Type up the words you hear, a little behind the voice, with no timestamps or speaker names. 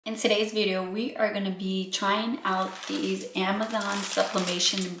In today's video, we are going to be trying out these Amazon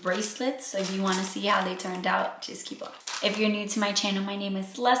Sublimation bracelets. So if you want to see how they turned out, just keep on. If you're new to my channel, my name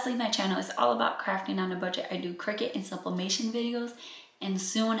is Leslie. My channel is all about crafting on a budget. I do Cricut and sublimation videos, and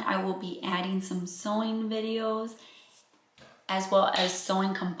soon I will be adding some sewing videos as well as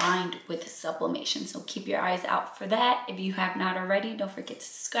sewing combined with sublimation. So keep your eyes out for that. If you have not already, don't forget to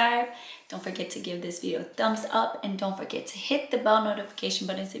subscribe. Don't forget to give this video a thumbs up, and don't forget to hit the bell notification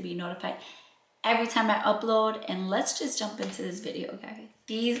button to be notified every time I upload. And let's just jump into this video, guys.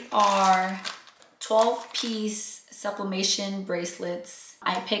 These are 12-piece sublimation bracelets.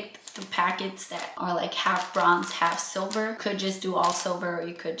 I picked the packets that are like half bronze, half silver. You could just do all silver, or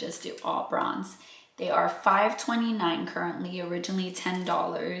you could just do all bronze. They are $5.29 currently, originally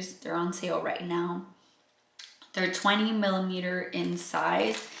 $10. They're on sale right now. They're 20 millimeter in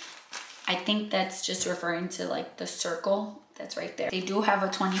size. I think that's just referring to like the circle that's right there. They do have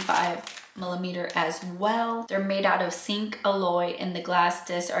a 25 millimeter as well. They're made out of zinc alloy, and the glass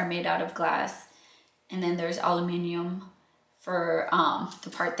discs are made out of glass. And then there's aluminum for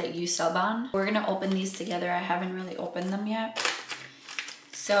the part that you sub on. We're gonna open these together. I haven't really opened them yet.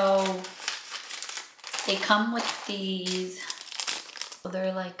 So they come with these,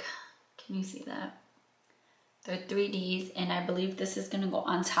 they're like, can you see that? They're 3Ds, and I believe this is gonna go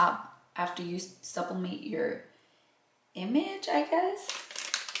on top after you sublimate your image, I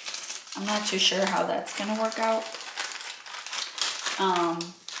guess. I'm not too sure how that's gonna work out.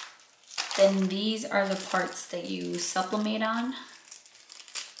 Then these are the parts that you sublimate on.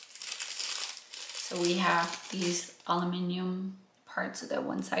 So we have these aluminum parts, so that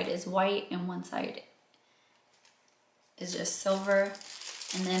one side is white and one side is just silver.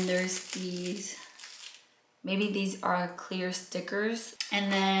 And then there's these, maybe these are clear stickers.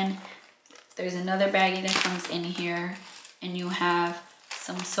 And then there's another baggie that comes in here, and you have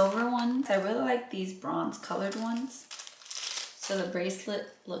some silver ones. I really like these bronze colored ones. So the bracelet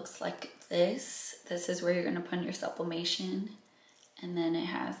looks like this. This is where you're gonna put your sublimation. And then it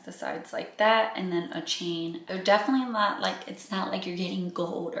has the sides like that, and then a chain. They're definitely not like, it's not like you're getting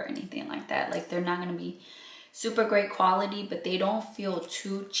gold or anything like that. Like, they're not gonna be super great quality, but they don't feel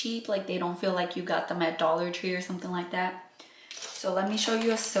too cheap. Like, they don't feel like you got them at Dollar Tree or something like that. So let me show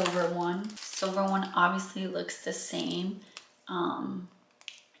you a silver one. Silver one obviously looks the same.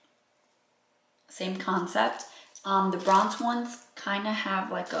 Same concept. The bronze ones kind of have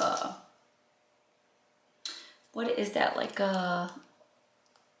like a, what is that? Like a,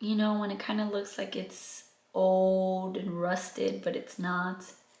 you know, when it kind of looks like it's old and rusted, but it's not.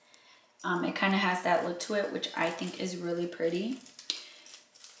 It kind of has that look to it, which I think is really pretty.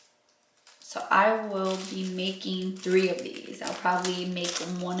 So I will be making 3 of these. I'll probably make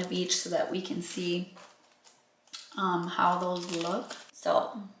one of each so that we can see how those look.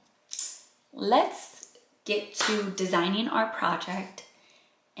 So let's get to designing our project,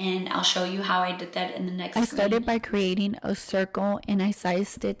 and I'll show you how I did that in the next screen. I started by creating a circle, and I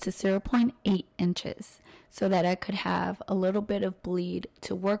sized it to 0.8 inches. So that I could have a little bit of bleed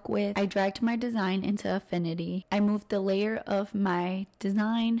to work with. I dragged my design into Affinity. I moved the layer of my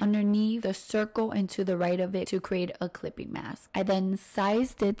design underneath the circle and to the right of it to create a clipping mask. I then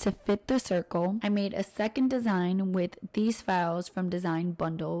sized it to fit the circle. I made a second design with these files from Design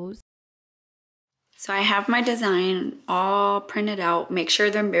Bundles. So I have my design all printed out. Make sure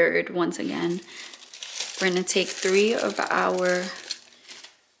they're mirrored once again. We're gonna take 3 of our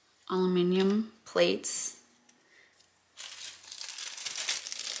aluminum plates.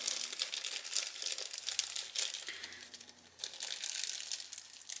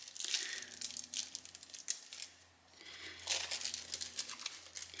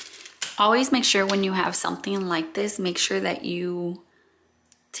 Always make sure when you have something like this, make sure that you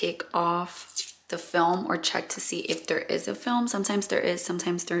take off the film or check to see if there is a film. Sometimes there is,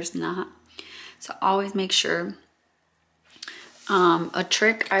 sometimes there's not. So always make sure. A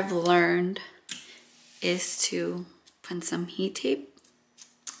trick I've learned is to put some heat tape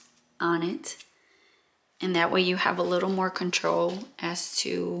on it. And that way you have a little more control as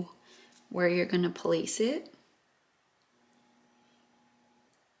to where you're gonna place it.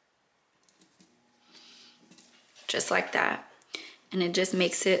 Just like that. And it just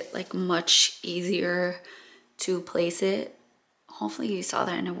makes it like much easier to place it. Hopefully you saw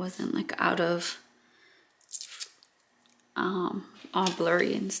that and it wasn't like out of all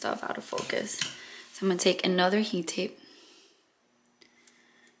blurry and stuff, out of focus. So I'm gonna take another heat tape,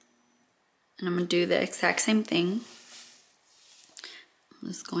 and I'm gonna do the exact same thing. I'm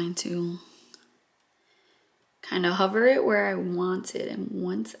just going to kind of hover it where I want it, and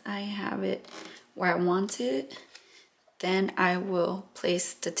once I have it where I want it, Then I will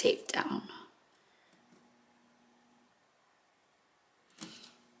place the tape down. I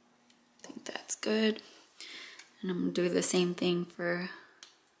think that's good. And I'm gonna do the same thing for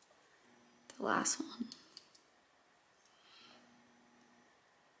the last one.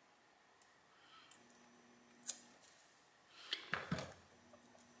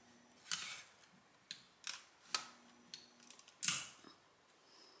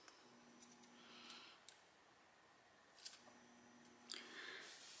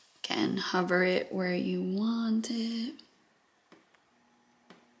 Again, hover it where you want it.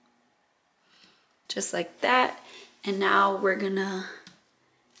 Just like that. And now we're gonna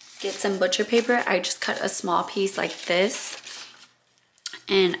get some butcher paper. I just cut a small piece like this.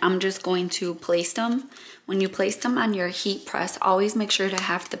 And I'm just going to place them. When you place them on your heat press, always make sure to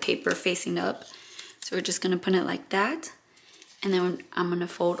have the paper facing up. So we're just gonna put it like that. And then I'm gonna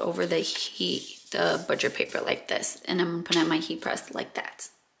fold over the butcher paper like this. And I'm gonna put it on my heat press like that.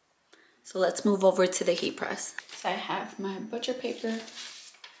 So let's move over to the heat press. So I have my butcher paper,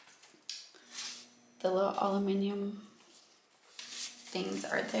 the little aluminum things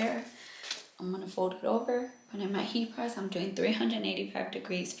are there. I'm gonna fold it over, put it in my heat press. I'm doing 385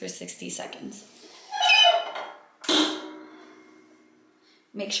 degrees for 60 seconds.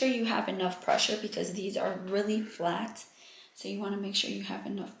 Make sure you have enough pressure because these are really flat. So you wanna make sure you have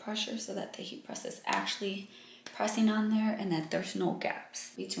enough pressure so that the heat press is actually pressing on there and that there's no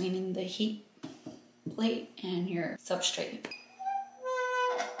gaps between the heat plate and your substrate.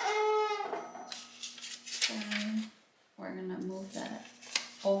 So we're gonna move that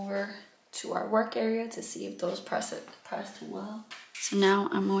over to our work area to see if those pressed well. So now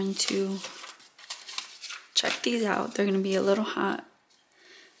I'm going to check these out. They're gonna be a little hot.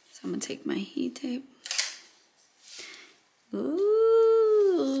 So I'm gonna take my heat tape.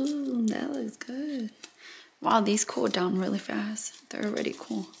 Ooh, that looks good. Wow, these cool down really fast. They're already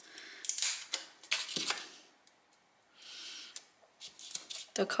cool.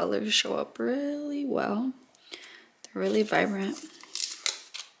 The colors show up really well. They're really vibrant.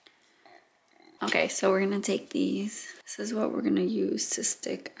 Okay, so we're gonna take these. This is what we're gonna use to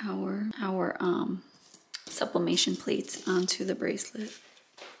stick our sublimation plates onto the bracelet.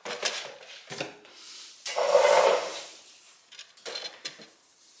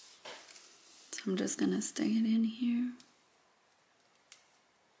 So I'm just gonna stick it in here.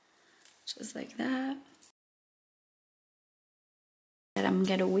 Just like that. And I'm gonna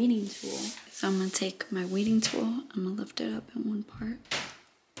get a weeding tool. So I'm gonna take my weeding tool, I'm gonna lift it up in one part.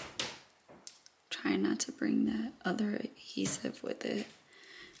 Try not to bring that other adhesive with it.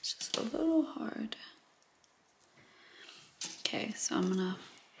 It's just a little hard. Okay, so I'm gonna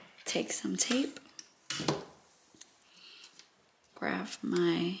take some tape, grab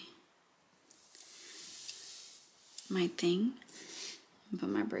my thing, and put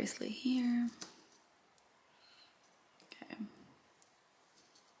my bracelet here. Okay.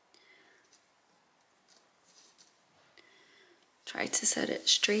 Try to set it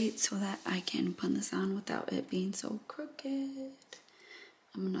straight so that I can put this on without it being so crooked.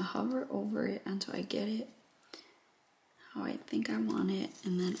 I'm gonna hover over it until I get it how I think I want it,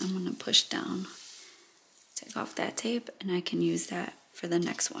 and then I'm gonna push down, take off that tape, and I can use that for the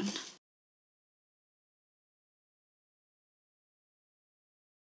next one.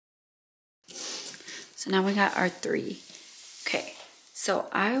 So now we got our 3. Okay, so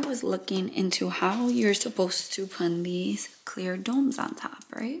I was looking into how you're supposed to put these clear domes on top,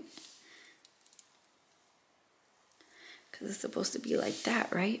 right? Because it's supposed to be like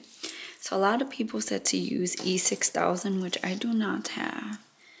that, right? So a lot of people said to use E6000, which I do not have.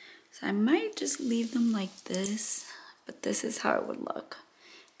 So I might just leave them like this, but this is how it would look.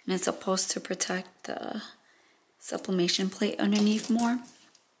 And it's supposed to protect the sublimation plate underneath more.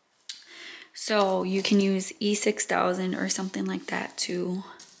 So you can use E6000 or something like that to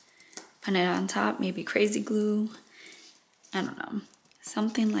put it on top, maybe crazy glue, I don't know,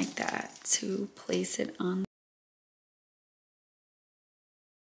 something like that to place it on.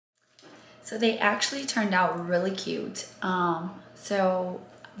 So they actually turned out really cute. So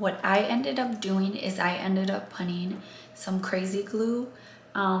what I ended up doing is I ended up putting some crazy glue.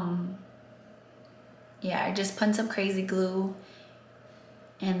 Yeah, I just put some crazy glue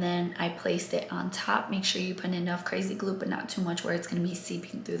and then I placed it on top. Make sure you put enough crazy glue, but not too much where it's gonna be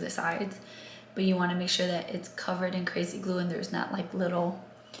seeping through the sides. But you wanna make sure that it's covered in crazy glue and there's not like little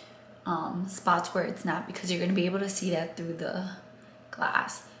spots where it's not, because you're gonna be able to see that through the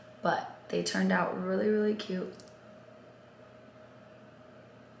glass. But they turned out really, really cute.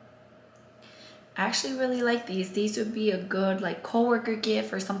 I actually really like these. These would be a good like coworker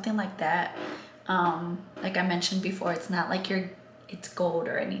gift or something like that. Like I mentioned before, it's not like it's gold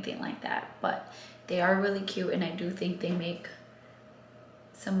or anything like that, but they are really cute, and I do think they make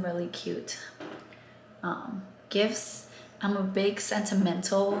some really cute gifts. I'm a big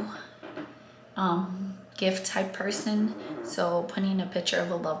sentimental gift type person, so putting a picture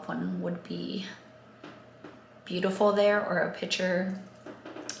of a loved one would be beautiful there, or a picture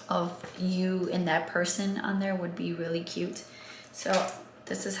of you and that person on there would be really cute. So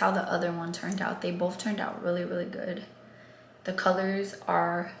this is how the other one turned out. They both turned out really, really good. The colors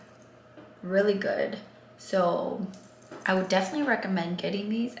are really good, so I would definitely recommend getting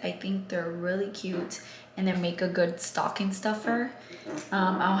these. I think they're really cute, and they make a good stocking stuffer.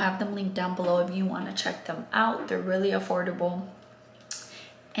 I'll have them linked down below if you want to check them out. They're really affordable.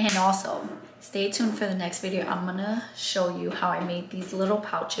 And also, stay tuned for the next video. I'm gonna show you how I made these little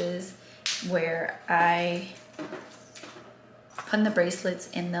pouches where I put the bracelets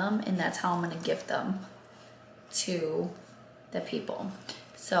in them, and that's how I'm gonna gift them to the people.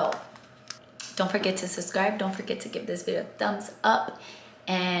 So don't forget to subscribe, don't forget to give this video a thumbs up,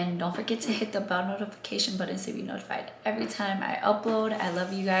 and don't forget to hit the bell notification button so you're notified every time I upload. I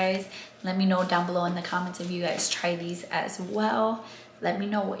love you guys. Let me know down below in the comments if you guys try these as well. Let me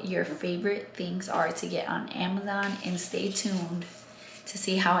know what your favorite things are to get on Amazon, and stay tuned to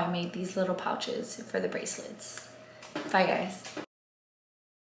see how I made these little pouches for the bracelets. Bye guys.